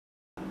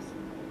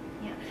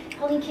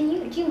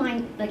Pauline, do you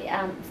mind, like,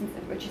 since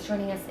Richard's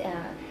joining us,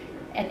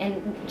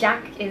 and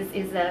Jack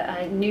is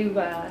a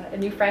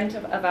new friend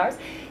of ours,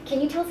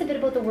 can you tell us a bit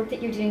about the work that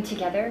you're doing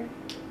together?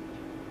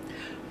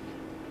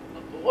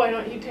 Why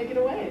don't you take it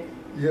away?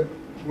 Yeah,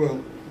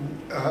 well,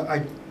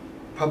 I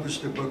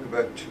published a book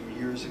about 2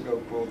 years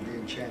ago called The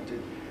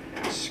Enchanted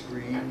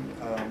Screen,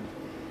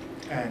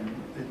 and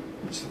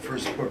it's the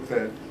first book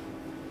that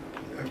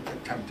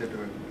attempted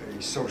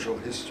a social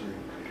history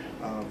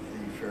of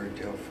the fairy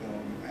tale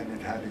film, and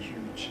it had a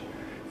huge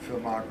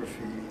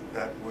filmography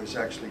that was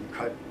actually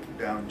cut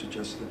down to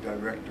just the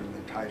director,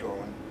 the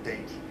title, and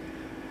date.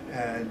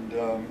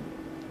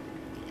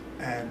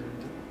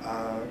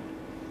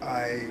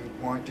 I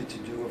wanted to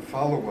do a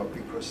follow-up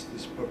because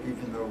this book,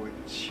 even though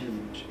it's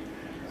huge,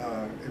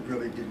 it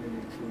really didn't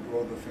include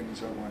all the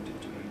things I wanted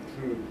to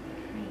include.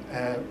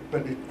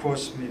 But it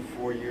cost me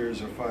 4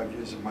 years or 5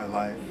 years of my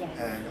life, yes.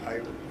 And I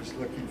was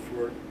looking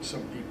for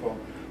some people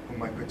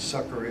whom I could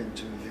sucker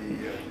into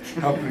the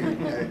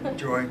helping and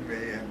join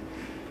me. And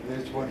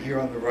there's one here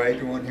on the right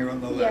and one here on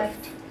the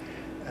left,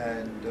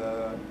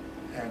 yes.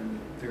 And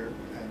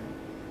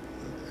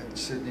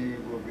Sydney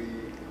will be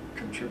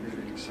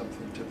contributing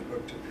something to the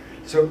book too.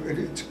 So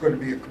it's going to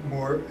be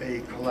more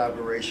a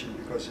collaboration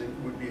because it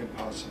would be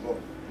impossible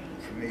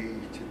for me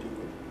to do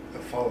a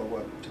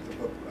follow-up to the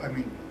book. I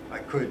mean, I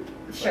could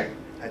if sure.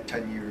 I had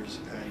 10 years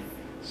and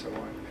so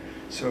on.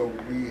 So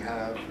we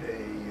have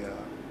a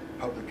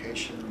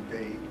publication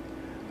date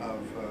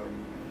of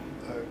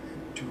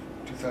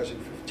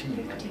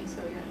 2015. 15,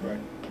 so yeah. Right.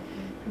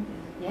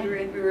 Yeah.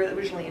 We were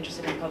originally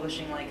interested in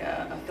publishing like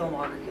a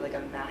filmography, like a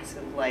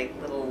massive like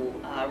little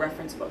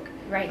reference book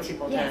right. for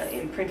people yes.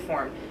 to in print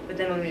form. But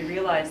then when we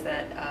realized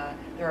that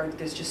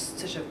there's just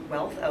such a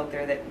wealth out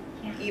there that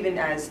yeah. even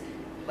as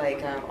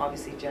like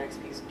obviously Jack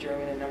speaks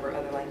German and a number of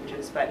other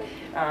languages, but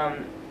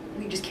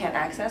we just can't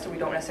access or we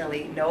don't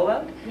necessarily know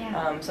about.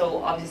 Yeah.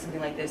 So obviously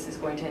something like this is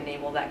going to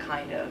enable that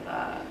kind of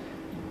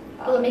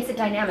well, it makes it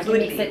dynamic.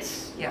 fluidity. It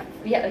makes it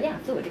yeah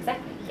fluid,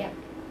 exactly. Yeah.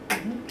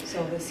 Mm-hmm.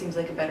 So this seems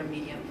like a better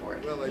medium for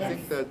it. Well, I yes.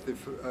 think that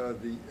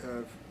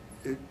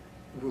it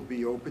will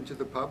be open to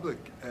the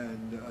public,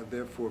 and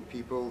therefore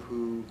people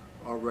who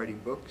are writing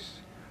books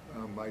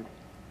might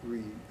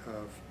read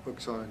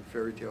books on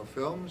fairy tale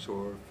films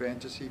or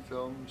fantasy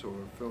films or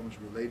films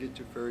related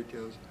to fairy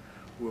tales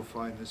will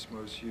find this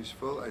most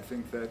useful. I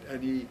think that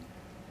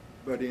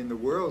anybody in the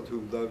world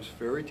who loves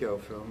fairy tale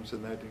films,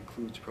 and that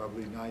includes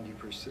probably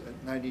 90%,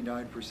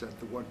 99%,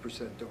 the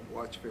 1% don't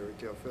watch fairy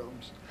tale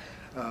films,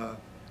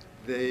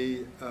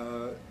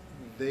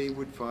 they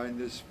would find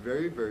this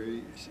very,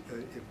 very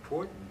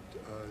important.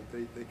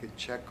 They could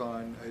check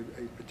on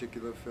a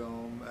particular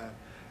film,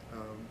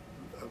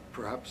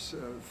 perhaps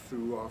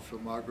through our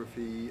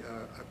filmography,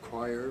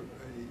 acquire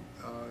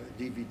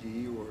a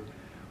DVD or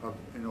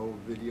an old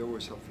video or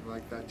something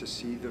like that to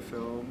see the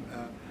film.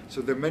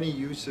 So there are many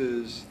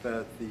uses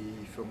that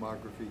the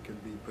filmography can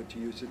be put to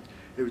use.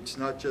 It's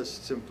not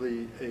just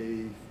simply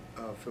a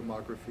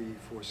filmography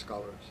for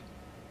scholars.